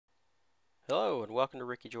Hello and welcome to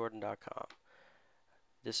RickyJordan.com.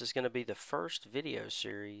 This is going to be the first video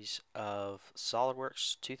series of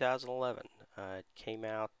SolidWorks 2011. It came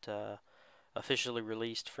out officially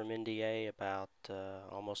released from NDA about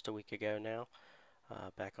almost a week ago now,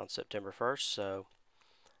 back on September 1st. So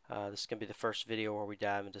this is going to be the first video where we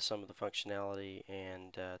dive into some of the functionality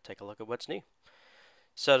and take a look at what's new.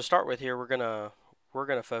 So to start with here, we're gonna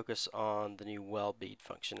focus on the new Weld Bead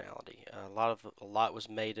functionality. A lot was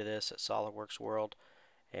made of this at SolidWorks World,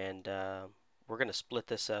 and we're going to split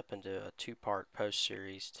this up into a two-part post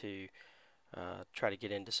series to try to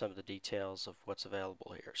get into some of the details of what's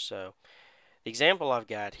available here. So the example I've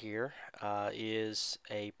got here is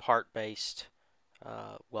a part-based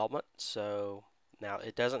weldment. So now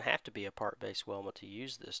it doesn't have to be a part-based weldment to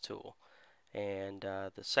use this tool. And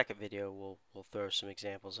the second video will throw some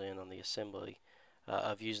examples in on the assembly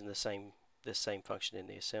of using this same function in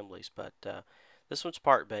the assemblies. But this one's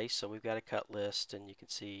part-based, so we've got a cut list, and you can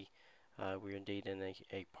see we're indeed in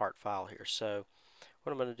a part file here. So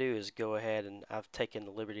what I'm going to do is go ahead, and I've taken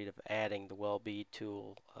the liberty of adding the Weld Bead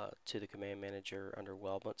tool to the command manager under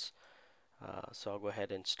weldments. So I'll go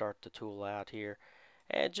ahead and start the tool out here.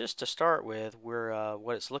 And just to start with,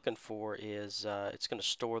 what it's looking for is it's going to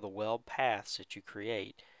store the weld paths that you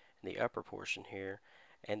create in the upper portion here,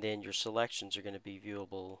 and then your selections are going to be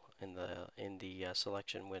viewable in the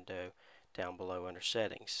selection window down below under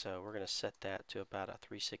settings. So we're going to set that to about a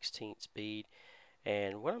 3/16 bead,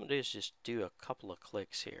 and what I'm going to do is just do a couple of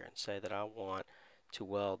clicks here and say that I want to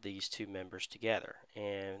weld these two members together.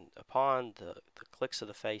 And upon the clicks of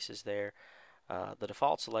the faces there, the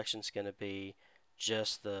default selection is going to be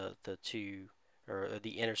just the two, or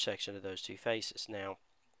the intersection of those two faces. Now,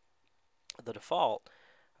 the default,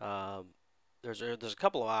 there's a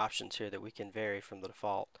couple of options here that we can vary from the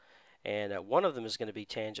default, and one of them is going to be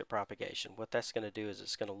tangent propagation. What that's going to do is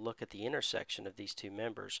it's going to look at the intersection of these two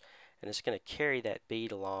members, and it's going to carry that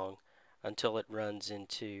bead along until it runs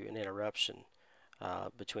into an interruption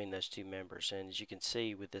between those two members. And as you can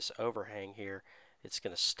see with this overhang here, it's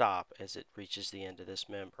going to stop as it reaches the end of this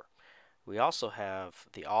member. We also have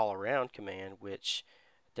the all-around command, which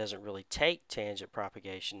doesn't really take tangent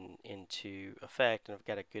propagation into effect, and I've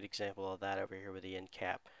got a good example of that over here with the end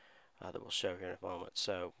cap that we'll show here in a moment.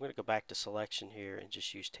 So I'm going to go back to selection here and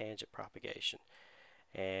just use tangent propagation.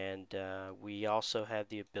 And we also have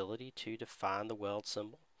the ability to define the weld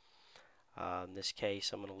symbol. In this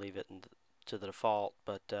case, I'm going to leave it to the default,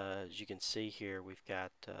 but as you can see here, we've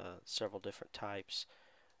got several different types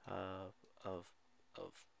of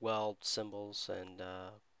weld symbols, and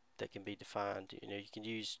that can be defined. You can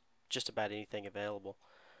use just about anything available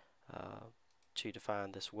to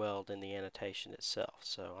define this weld in the annotation itself.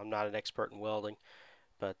 So I'm not an expert in welding,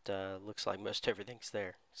 but looks like most everything's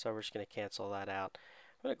there. So we're just going to cancel that out.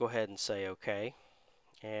 I'm going to go ahead and say OK,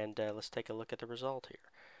 and let's take a look at the result here.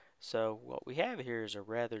 So what we have here is a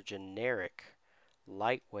rather generic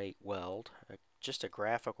lightweight weld, just a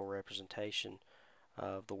graphical representation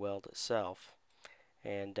of the weld itself,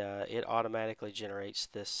 and it automatically generates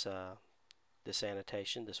this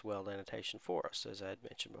annotation, this weld annotation for us, as I had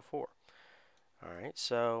mentioned before. Alright,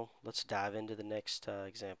 so let's dive into the next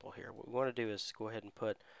example here. What we want to do is go ahead and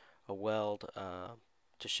put a weld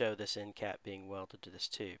to show this end cap being welded to this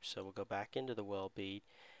tube. So we'll go back into the Weld Bead,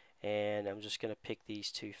 and I'm just going to pick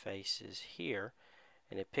these two faces here,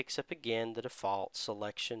 and it picks up again the default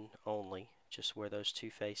selection only, just where those two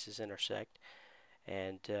faces intersect,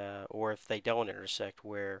 and or if they don't intersect,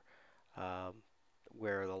 where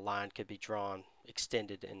the line could be drawn,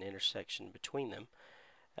 extended an intersection between them.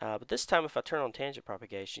 But this time, if I turn on tangent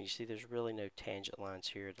propagation, you see there's really no tangent lines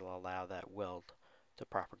here to allow that weld to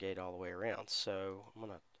propagate all the way around. So I'm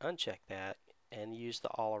going to uncheck that and use the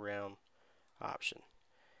all-around option.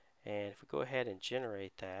 And if we go ahead and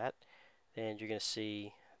generate that, then you're going to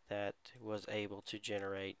see that it was able to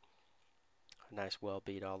generate a nice weld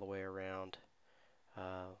bead all the way around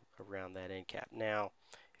that end cap. Now,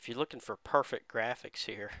 if you're looking for perfect graphics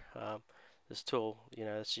here, this tool,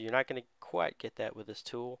 so you're not going to quite get that with this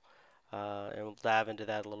tool, and we'll dive into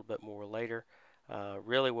that a little bit more later.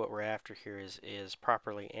 Really what we're after here is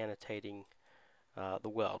properly annotating the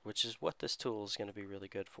weld, which is what this tool is going to be really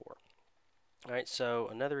good for. Alright, so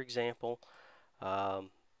another example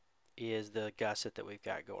is the gusset that we've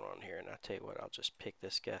got going on here, and I'll tell you what, I'll just pick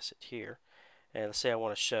this gusset here, and let's say I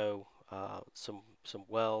want to show some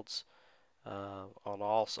welds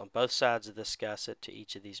on both sides of this gusset to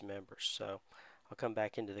each of these members. So I'll come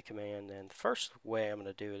back into the command, and the first way I'm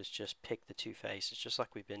going to do it is just pick the two faces, just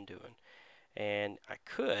like we've been doing. And I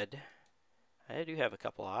do have a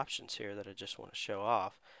couple of options here that I just want to show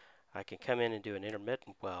off. I can come in and do an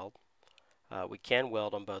intermittent weld, We can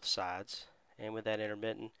weld on both sides, and with that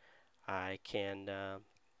intermittent, I can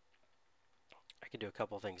do a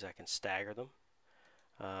couple of things. I can stagger them,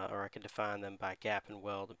 or I can define them by gap and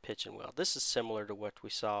weld and pitch and weld. This is similar to what we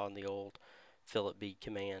saw in the old fillet bead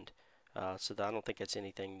command. So I don't think it's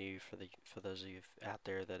anything new for those of you out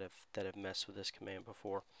there that have messed with this command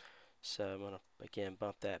before. So I'm going to again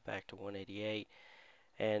bump that back to 188.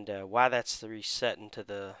 And why that's resetting to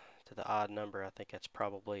the odd number, I think that's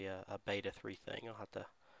probably a beta 3 thing. I'll have to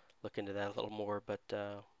look into that a little more, but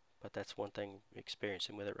that's one thing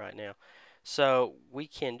experiencing with it right now. So we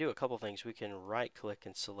can do a couple things. We can right click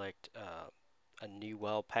and select a new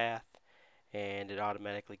weld path, and it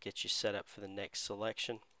automatically gets you set up for the next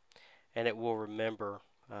selection, and it will remember,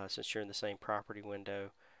 since you're in the same property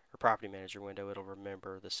window or property manager window, it'll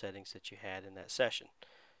remember the settings that you had in that session.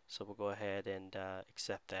 So we'll go ahead and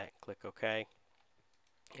accept that and click OK.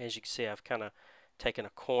 As you can see, I've kind of taken a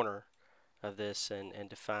corner of this and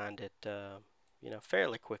defined it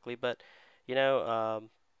fairly quickly, but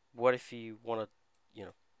what if you want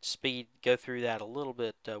to go through that a little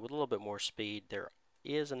bit with a little bit more speed? There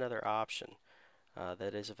is another option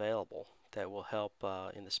that is available that will help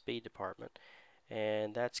in the speed department,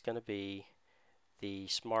 and that's going to be the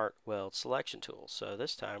Smart Weld Selection tool. So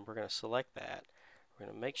this time we're going to select that. We're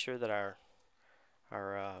going to make sure that our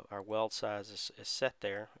weld size is set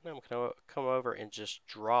there, and I'm going to come over and just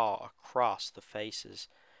draw across the faces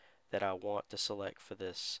that I want to select for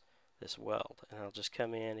this weld, and I'll just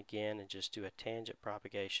come in again and just do a tangent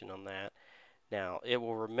propagation on that. Now it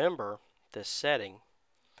will remember this setting,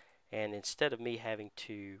 and instead of me having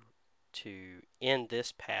to end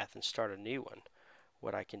this path and start a new one,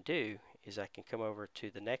 what I can do is I can come over to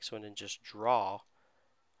the next one and just draw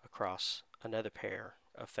across another pair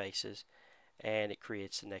of faces, and it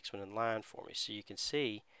creates the next one in line for me. So you can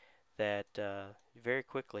see that very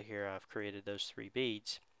quickly here I've created those 3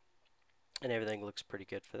 beads, and everything looks pretty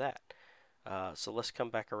good for that. So let's come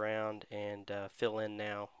back around and fill in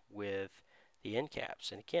now with the end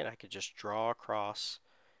caps. And again, I could just draw across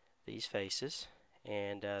these faces,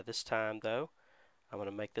 and this time though I'm going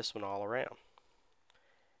to make this one all around,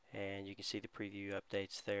 and you can see the preview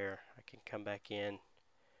updates there. I can come back in,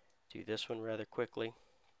 do this one rather quickly,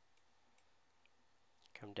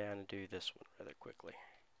 come down and do this one rather quickly.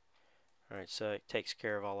 Alright, so it takes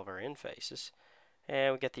care of all of our end faces,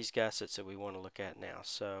 and we got these gussets that we want to look at now.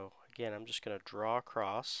 So again, I'm just going to draw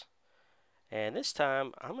across, and this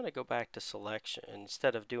time I'm going to go back to selection.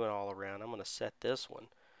 Instead of doing all around, I'm going to set this one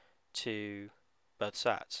to both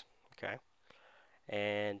sides. Okay,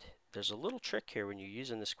 and there's a little trick here when you're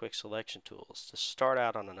using this quick selection tool, is to start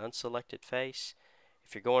out on an unselected face.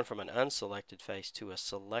 If you're going from an unselected face to a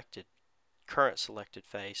current selected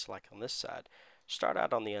face, like on this side, start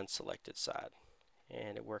out on the unselected side,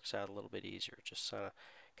 and it works out a little bit easier. Just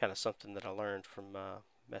kind of something that I learned from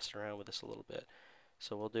messing around with this a little bit.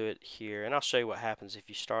 So we'll do it here, and I'll show you what happens if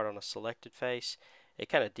you start on a selected face. It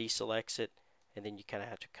kind of deselects it, and then you kind of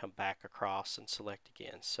have to come back across and select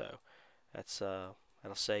again. So that's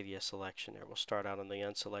that'll save you a selection there. We'll start out on the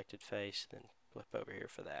unselected face, then flip over here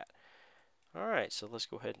for that. Alright, so let's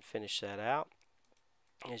go ahead and finish that out.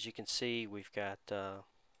 As you can see, we've got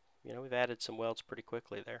we've added some welds pretty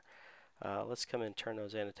quickly there. Let's come in and turn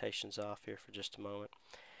those annotations off here for just a moment.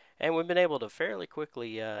 And we've been able to fairly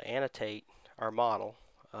quickly annotate our model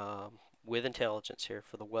with intelligence here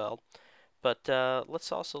for the weld. But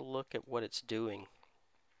let's also look at what it's doing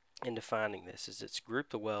in defining this. Is it's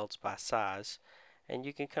grouped the welds by size, and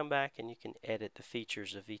you can come back and you can edit the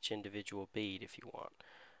features of each individual bead if you want.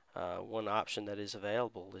 One option that is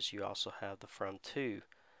available is you also have the from to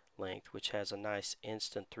length, which has a nice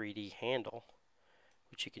instant 3D handle,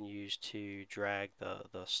 which you can use to drag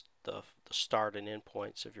the start and end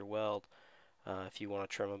points of your weld if you want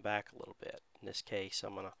to trim them back a little bit. In this case,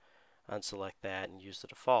 I'm going to unselect that and use the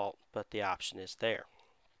default, but the option is there.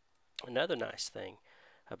 Another nice thing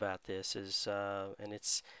about this is, and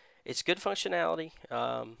it's good functionality,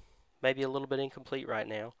 maybe a little bit incomplete right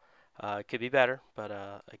now. It could be better,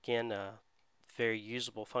 but again, very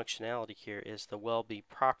usable functionality here is the Weld Bead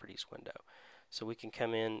properties window. So we can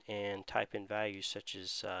come in and type in values such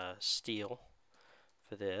as steel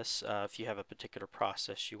for this. If you have a particular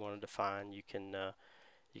process you want to define, you can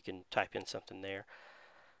type in something there.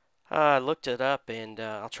 I looked it up, and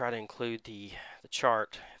I'll try to include the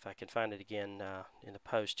chart if I can find it again in the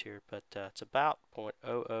post here, but it's about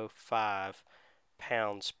 0.005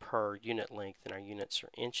 pounds per unit length, and our units are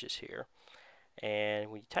inches here. And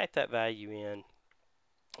when you type that value in,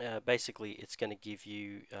 basically it's going to give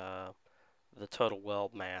you the total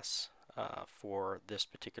weld mass for this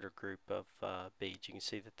particular group of beads. You can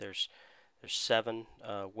see that there's There's 7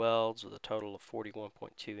 welds with a total of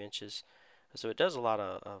 41.2 inches. So it does a lot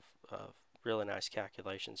of really nice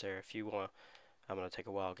calculations there. If you want to, I'm going to take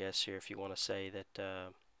a wild guess here. If you want to say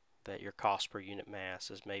that your cost per unit mass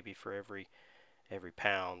is maybe for every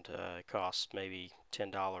pound, it costs maybe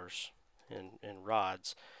 $10 in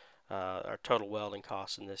rods. Our total welding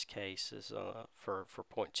cost in this case is for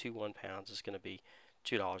 0.21 pounds is going to be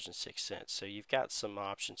 $2.06. So you've got some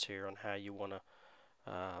options here on how you want to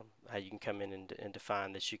how you can come in and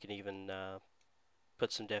define this. You can even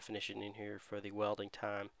put some definition in here for the welding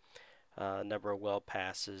time, number of weld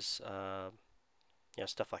passes,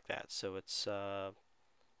 stuff like that. So it's a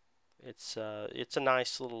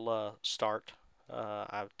nice little start.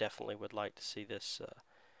 I definitely would like to see this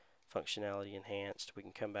functionality enhanced. We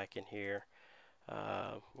can come back in here.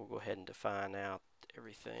 We'll go ahead and define out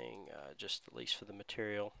everything, just at least for the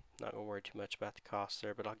material. Not going to worry too much about the cost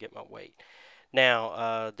there, but I'll get my weight.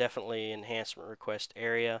 Now, definitely enhancement request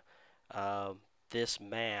area. This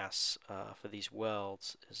mass for these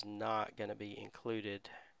welds is not going to be included.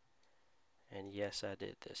 And yes, I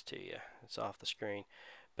did this to you. It's off the screen.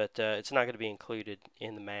 But it's not going to be included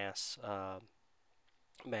in the mass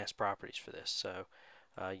properties for this. So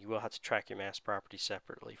you will have to track your mass properties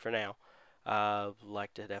separately for now.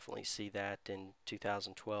 Like to definitely see that in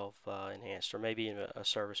 2012 enhanced, or maybe in a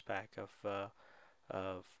service pack of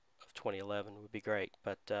 2011 would be great.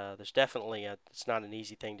 But there's definitely it's not an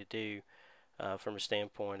easy thing to do from a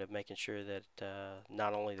standpoint of making sure that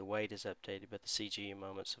not only the weight is updated, but the CG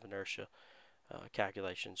moments of inertia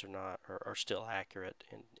calculations are still accurate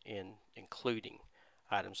in including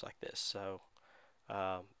items like this. So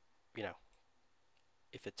you know,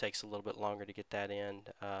 if it takes a little bit longer to get that in,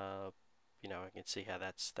 I can see how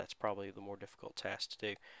that's probably the more difficult task to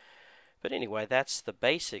do. But anyway, that's the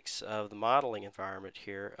basics of the modeling environment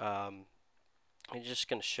here. I'm just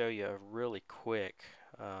going to show you a really quick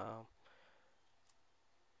on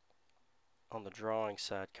the drawing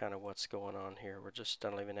side kind of what's going on here. I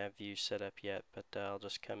don't even have views set up yet, but I'll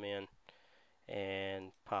just come in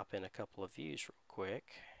and pop in a couple of views real quick.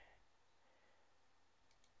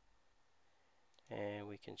 And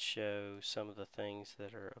we can show some of the things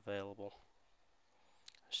that are available.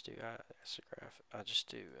 Let's do I'll just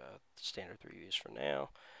do standard 3 views for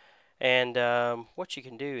now. And what you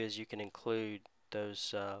can do is you can include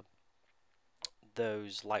those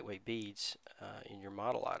lightweight beads in your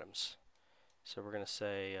model items. So we're going to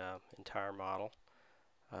say entire model.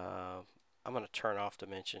 I'm going to turn off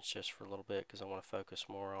dimensions just for a little bit because I want to focus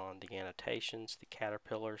more on the annotations, the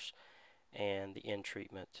caterpillars, and the end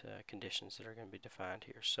treatment conditions that are going to be defined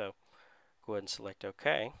here. So go ahead and select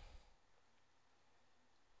OK.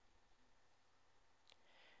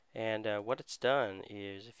 And what it's done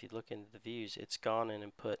is, if you look into the views, it's gone in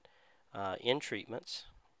and put end treatments,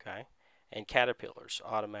 okay, and caterpillars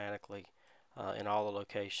automatically in all the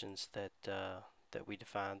locations that we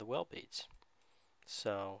define the weld beads.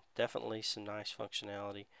 So definitely some nice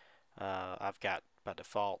functionality. I've got by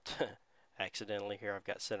default accidentally here I've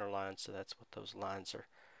got center lines, so that's what those lines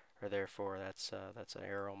are there for. That's an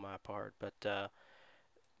error on my part, but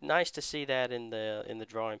nice to see that in the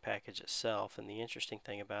drawing package itself. And the interesting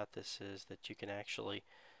thing about this is that you can actually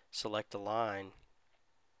select a line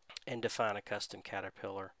and define a custom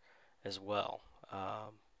caterpillar as well.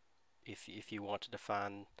 If you want to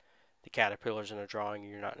define the caterpillars in a drawing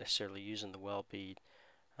and you're not necessarily using the weld bead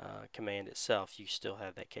command itself, you still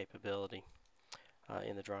have that capability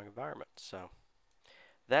in the drawing environment. So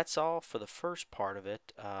that's all for the first part of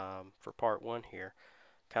it. For part 1 here,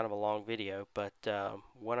 kind of a long video, but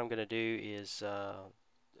what I'm going to do is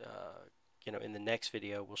in the next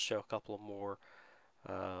video we'll show a couple of more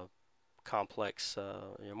complex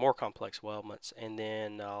weldments, and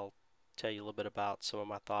then I'll tell you a little bit about some of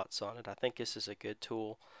my thoughts on it. I think this is a good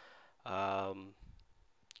tool.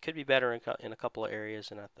 Could be better in a couple of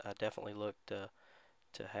areas, and I definitely look to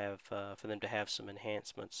have for them to have some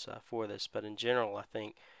enhancements for this. But in general, I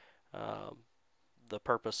think the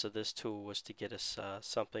purpose of this tool was to get us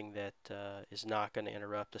something that is not going to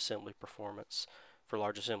interrupt assembly performance for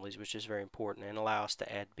large assemblies, which is very important, and allow us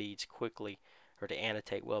to add beads quickly, or to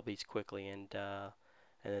annotate weld beads quickly, and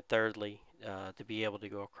then thirdly, to be able to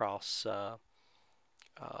go across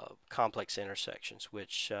complex intersections,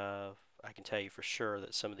 which I can tell you for sure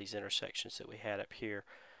that some of these intersections that we had up here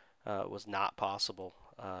was not possible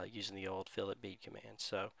using the old fillet bead command.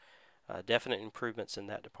 So definite improvements in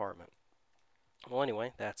that department. Well,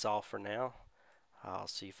 anyway, that's all for now. I'll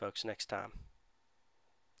see you folks next time.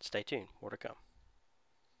 Stay tuned. More to come.